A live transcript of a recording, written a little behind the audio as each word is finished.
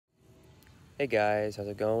Hey guys, how's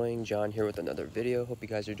it going? John here with another video. Hope you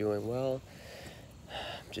guys are doing well.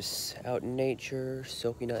 Just out in nature,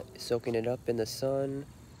 soaking it up in the sun.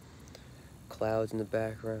 Clouds in the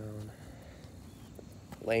background.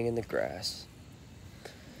 Laying in the grass.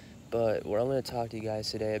 But what I'm going to talk to you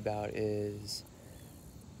guys today about is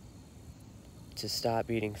to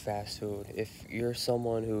stop eating fast food. If you're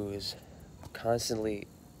someone who's constantly,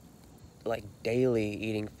 like daily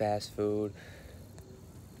eating fast food,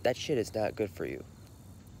 that shit is not good for you.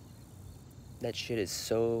 That shit is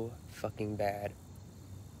so fucking bad.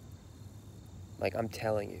 Like, I'm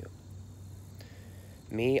telling you.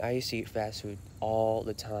 Me, I used to eat fast food all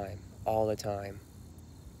the time.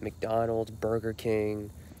 McDonald's, Burger King,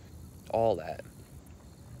 all that.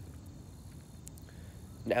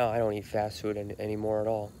 Now I don't eat fast food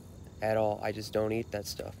anymore at all. I just don't eat that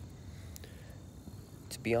stuff.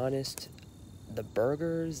 To be honest, the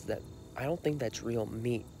burgers, I don't think that's real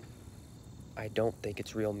meat. I don't think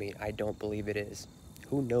it's real meat. I don't believe it is.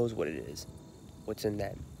 Who knows what it is? What's in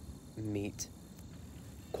that meat?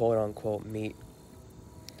 Quote unquote meat.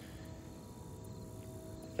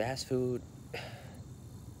 Fast food,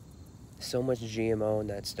 so much GMO and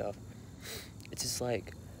that stuff. It's just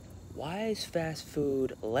like, why is fast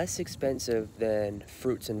food less expensive than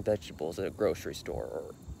fruits and vegetables at a grocery store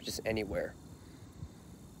or just anywhere?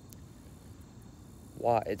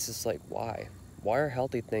 Why? It's just like, why? Why are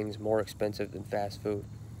healthy things more expensive than fast food?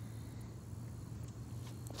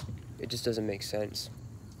 It just doesn't make sense.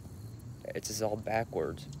 It's just all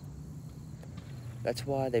backwards. That's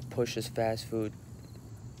why they push this fast food,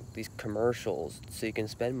 these commercials, so you can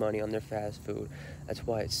spend money on their fast food. That's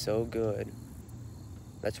why it's so good.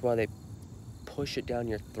 That's why they push it down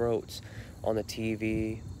your throats on the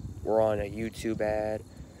TV or on a YouTube ad,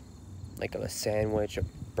 like a sandwich, a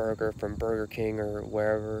burger from Burger King or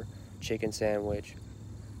wherever, chicken sandwich.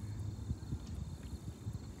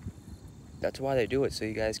 That's why they do it,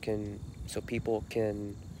 so people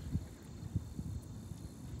can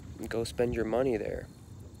go spend your money there.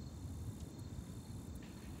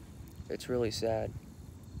 It's really sad.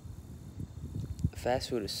 Fast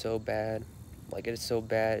food is so bad. Like, it is so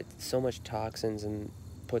bad. It's so much toxins and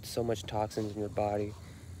puts so much toxins in your body.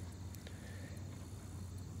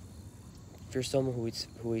 If you're someone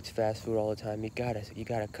who eats fast food all the time, you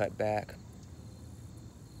gotta cut back.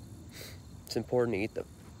 It's important to eat the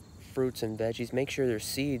fruits and veggies. Make sure there's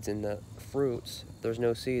seeds in the fruits. If there's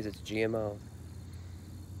no seeds, it's GMO.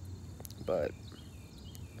 But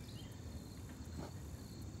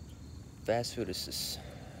fast food is just,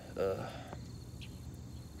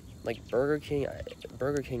 like Burger King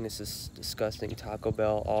is just disgusting. Taco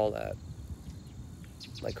Bell, all that.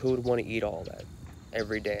 Like, who would want to eat all that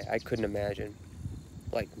every day? I couldn't imagine.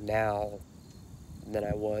 Like, now than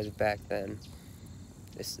I was back then.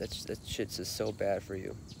 That shit's just so bad for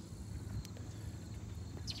you.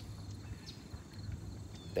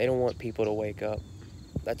 They don't want people to wake up.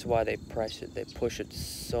 That's why they push it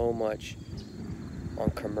so much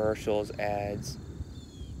on commercials, ads,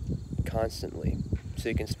 constantly, so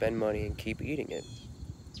you can spend money and keep eating it.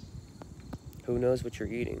 Who knows what you're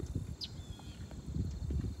eating?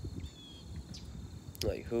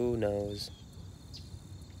 Like, who knows?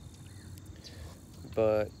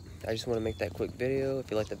 But I just want to make that quick video. If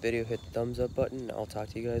you like the video, hit the thumbs up button. I'll talk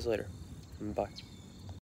to you guys later. Bye.